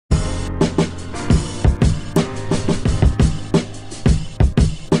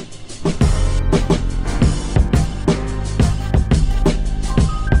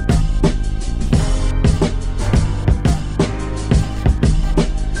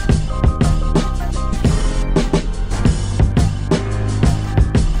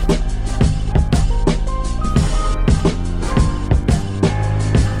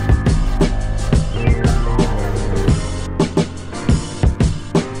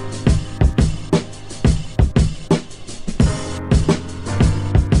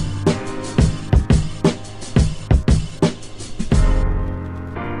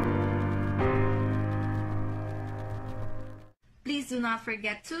not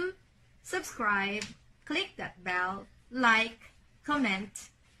forget to subscribe, click that bell, like, comment,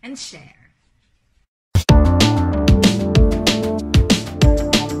 and share.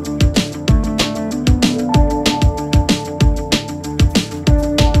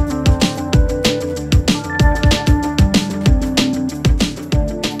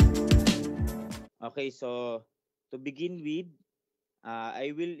 Okay, so to begin with, I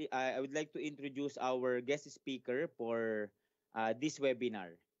would like to introduce our guest speaker for this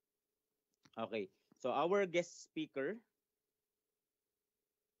webinar. Okay, so our guest speaker.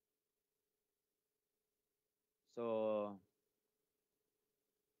 So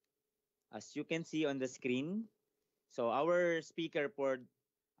as you can see on the screen, so our speaker for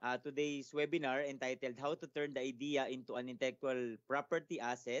today's webinar entitled "How to Turn the Idea into an Intellectual Property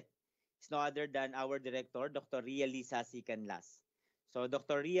Asset" is no other than our director, Dr. Ria Liza. So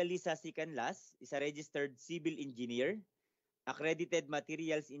Dr. Ria Liza is a registered civil engineer, accredited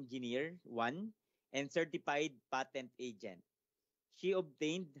materials engineer 1, and certified patent agent. She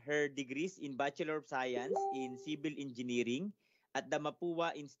obtained her degrees in Bachelor of Science in Civil Engineering at the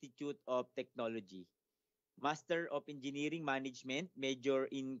Mapua Institute of Technology, Master of Engineering Management, Major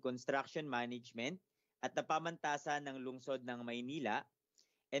in Construction Management at the Pamantasan ng Lungsod ng Maynila,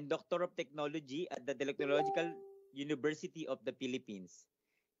 and Doctor of Technology at the Technological University of the Philippines.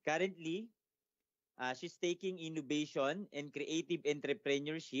 Currently, she's taking Innovation and Creative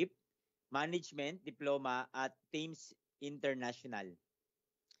Entrepreneurship Management Diploma at Thames International.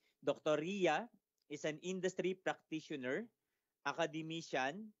 Dr. Ria is an industry practitioner,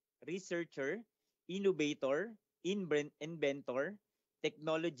 academician, researcher, innovator, inventor,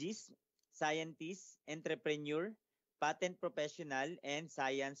 technologist, scientist, entrepreneur, patent professional, and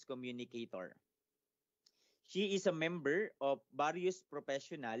science communicator. She is a member of various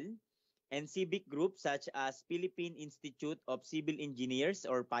professional and civic groups such as Philippine Institute of Civil Engineers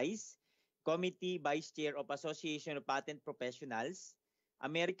or PICE, Committee Vice Chair of Association of Patent Professionals,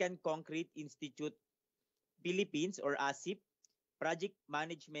 American Concrete Institute Philippines or ASIP, Project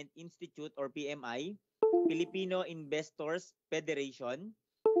Management Institute or PMI, Filipino Investors Federation,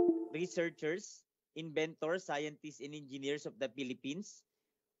 Researchers, Inventors, Scientists, and Engineers of the Philippines,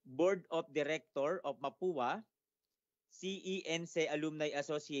 Board of Director of Mapua, CENC Alumni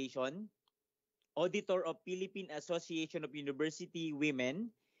Association, Auditor of Philippine Association of University Women,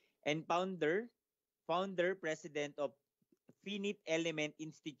 and founder president of Finite Element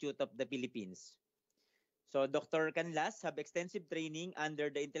Institute of the Philippines. So Dr. Canlas have extensive training under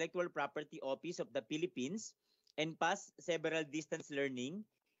the Intellectual Property Office of the Philippines and passed several distance learning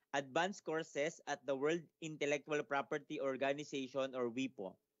advanced courses at the World Intellectual Property Organization or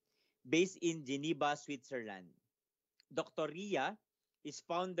WIPO, based in Geneva, Switzerland. Dr. Ria is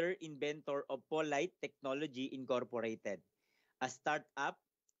founder inventor of Polite Technology Incorporated, a startup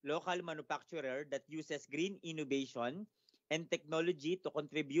local manufacturer that uses green innovation and technology to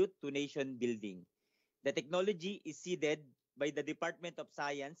contribute to nation building. The technology is seeded by the Department of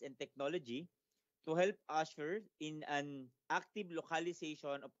Science and Technology to help usher in an active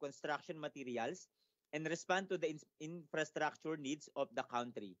localization of construction materials and respond to the infrastructure needs of the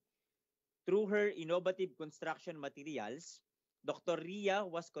country. Through her innovative construction materials, Dr. Ria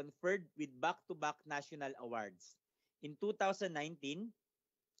was conferred with back-to-back national awards. In 2019,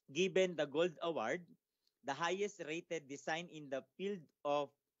 given the Gold Award, the highest rated design in the field of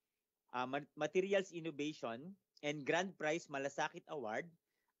Materials Innovation, and Grand Prize Malasakit Award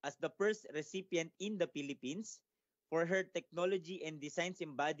as the first recipient in the Philippines for her technology and designs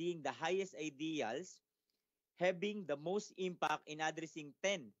embodying the highest ideals, having the most impact in addressing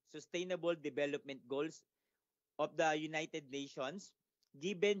 10 Sustainable Development Goals of the United Nations,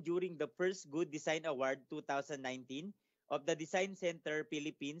 given during the first Good Design Award 2019 of the Design Center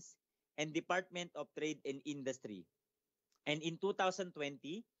Philippines and Department of Trade and Industry. And in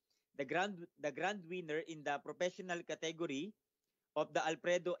 2020, the grand winner in the professional category of the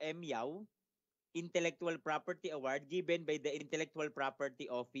Alfredo M. Yao Intellectual Property Award given by the Intellectual Property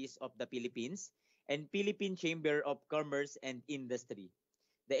Office of the Philippines and Philippine Chamber of Commerce and Industry.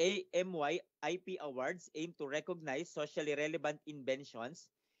 The AMY IP Awards aim to recognize socially relevant inventions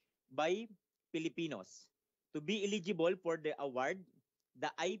by Filipinos. To be eligible for the award,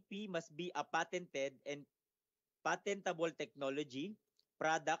 the IP must be a patented and patentable technology,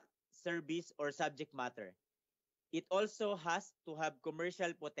 product, service, or subject matter. It also has to have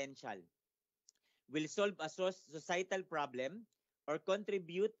commercial potential, will solve a societal problem, or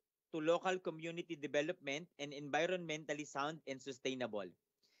contribute to local community development and environmentally sound and sustainable.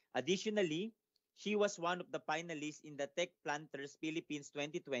 Additionally, she was one of the finalists in the Tech Planters Philippines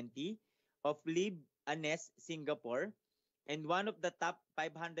 2020 of Live a Nest Singapore and one of the top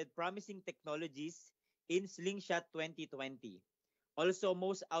 500 promising technologies in Slingshot 2020. Also,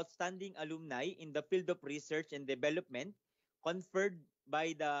 most outstanding alumni in the field of research and development conferred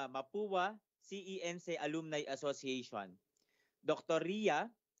by the Mapua CENC Alumni Association. Dr. Ria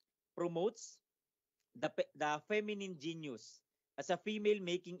promotes the feminine genius as a female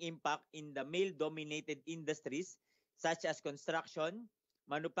making impact in the male-dominated industries such as construction,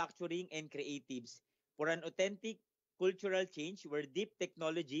 manufacturing, and creatives for an authentic cultural change where deep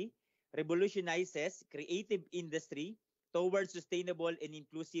technology revolutionizes creative industry towards sustainable and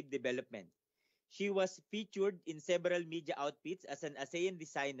inclusive development. She was featured in several media outfits as an ASEAN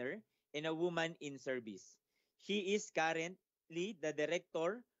designer and a woman in service. She is currently the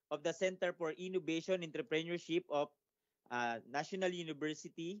director of the Center for Innovation Entrepreneurship of National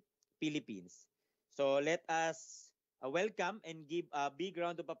University, Philippines. So let us welcome and give a big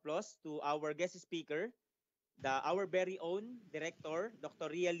round of applause to our guest speaker, our very own director, Dr.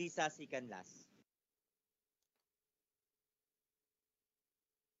 Ria Liza Sicanlas.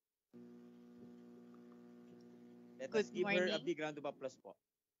 Let us Good give her a morning. big round of applause po.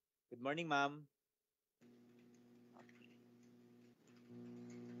 Good morning, ma'am.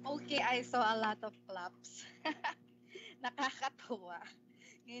 Okay, I saw a lot of claps. Nakakatuwa.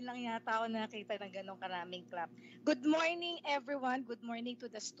 Ngayon lang yata ako nakita ng ganong karaming clap. Good morning, everyone. Good morning to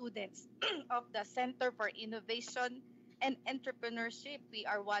the students of the Center for Innovation and Entrepreneurship. We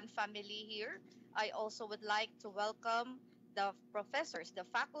are one family here. I also would like to welcome the professors, the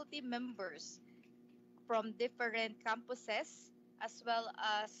faculty members from different campuses, as well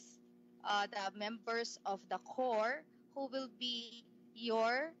as the members of the core who will be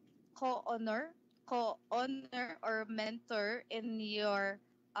your co-honor or mentor in your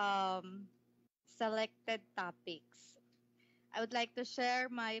selected topics. I would like to share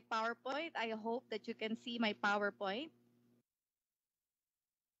my PowerPoint. I hope that you can see my PowerPoint.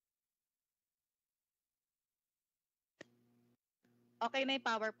 Okay na yung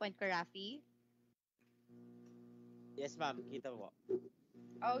PowerPoint ko, Rafi? Yes, ma'am. Kita po.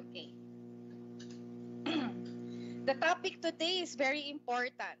 Okay. The topic today is very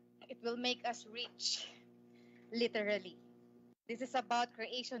important. It will make us rich, literally. This is about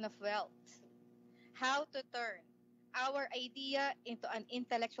creation of wealth. How to turn our idea into an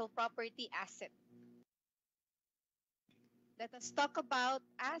intellectual property asset. Let us talk about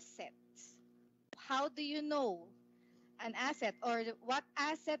assets. How do you know an asset, or what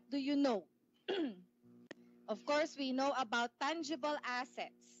asset do you know? Of course, we know about tangible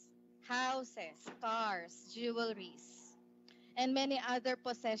assets, houses, cars, jewelries, and many other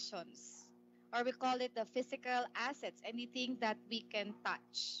possessions. Or we call it the physical assets, anything that we can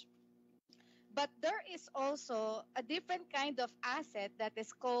touch. But there is also a different kind of asset that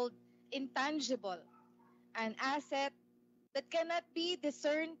is called intangible, an asset that cannot be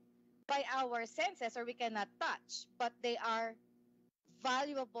discerned by our senses or we cannot touch, but they are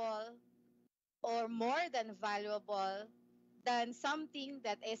valuable or more than valuable than something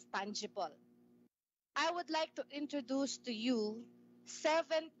that is tangible. I would like to introduce to you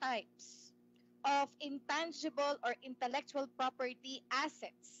 7 types of intangible or intellectual property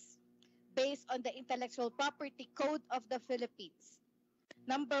assets based on the Intellectual Property Code of the Philippines.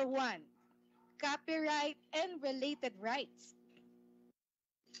 Number 1, copyright and related rights.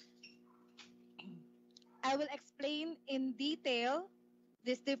 I will explain in detail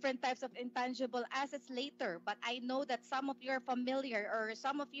these different types of intangible assets later, but I know that some of you are familiar or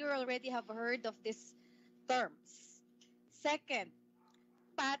some of you already have heard of these terms. Second,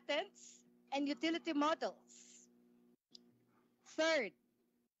 patents and utility models. Third,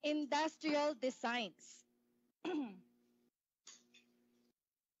 industrial designs.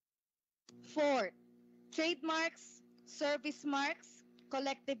 Fourth, trademarks, service marks,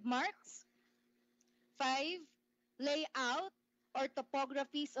 collective marks. 5, layout or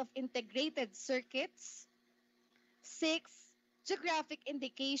topographies of integrated circuits. 6, geographic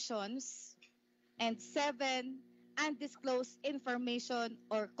indications. And 7, undisclosed information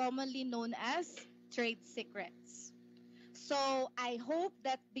or commonly known as trade secrets. So I hope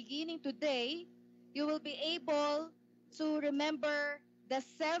that beginning today, you will be able to remember the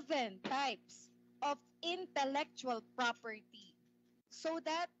 7 types of intellectual property so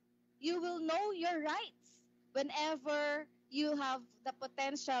that you will know your rights whenever you have the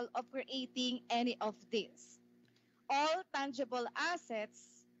potential of creating any of these. All tangible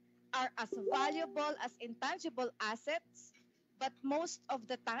assets are as valuable as intangible assets, but most of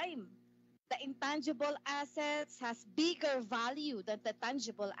the time, the intangible assets has bigger value than the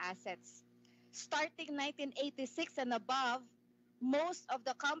tangible assets. Starting 1986 and above, most of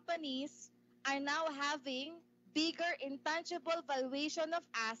the companies are now having bigger intangible valuation of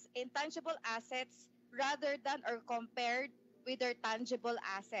intangible assets rather than or compared with their tangible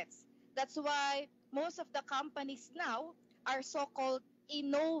assets. That's why most of the companies now are so-called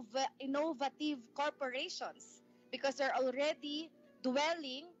innovative corporations because they're already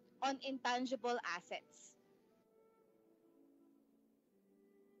dwelling on intangible assets.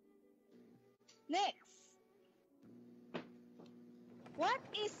 Next, what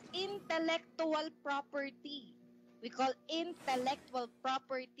is intellectual property? We call intellectual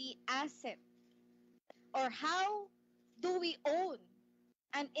property asset. Or how do we own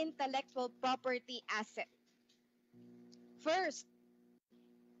an intellectual property asset? First,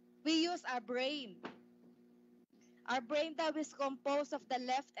 we use our brain. Our brain daw is composed of the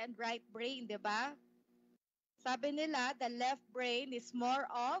left and right brain, di ba? Sabi nila, the left brain is more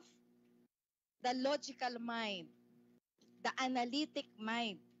of the logical mind, the analytic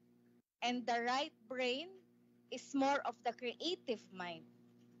mind, and the right brain is more of the creative mind.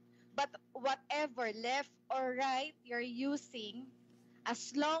 But whatever left or right you're using,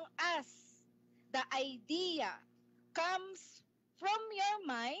 as long as the idea comes from your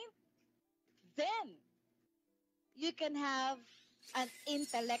mind, then you can have an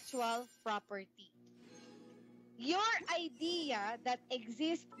intellectual property. Your idea that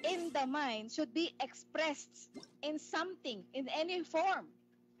exists in the mind should be expressed in something, in any form.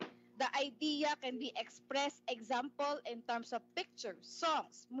 The idea can be expressed, example, in terms of pictures,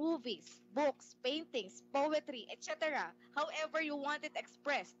 songs, movies, books, paintings, poetry, etc. However you want it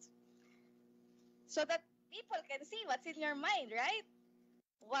expressed. So that people can see what's in your mind, right?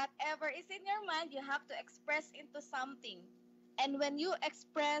 Whatever is in your mind, you have to express into something. And when you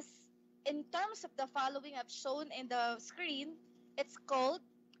express in terms of the following I've shown in the screen, it's called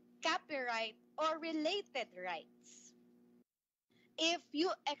copyright or related rights. If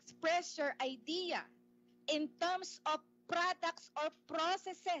you express your idea in terms of products or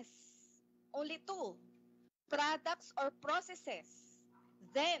processes, only two, products or processes,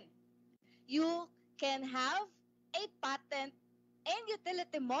 then you can have a patent and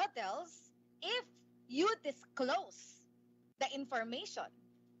utility models if you disclose the information.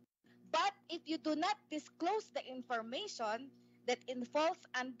 But if you do not disclose the information, that falls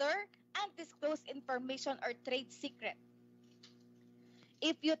under undisclosed information or trade secret.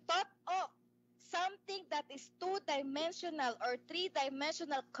 If you thought of something that is two-dimensional or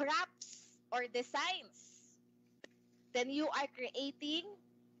three-dimensional crafts or designs, then you are creating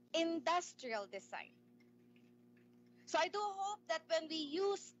industrial design. So I do hope that when we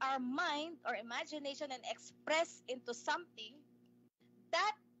use our mind or imagination and express into something,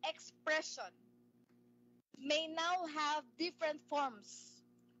 that expression may now have different forms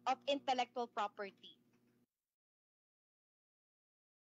of intellectual property.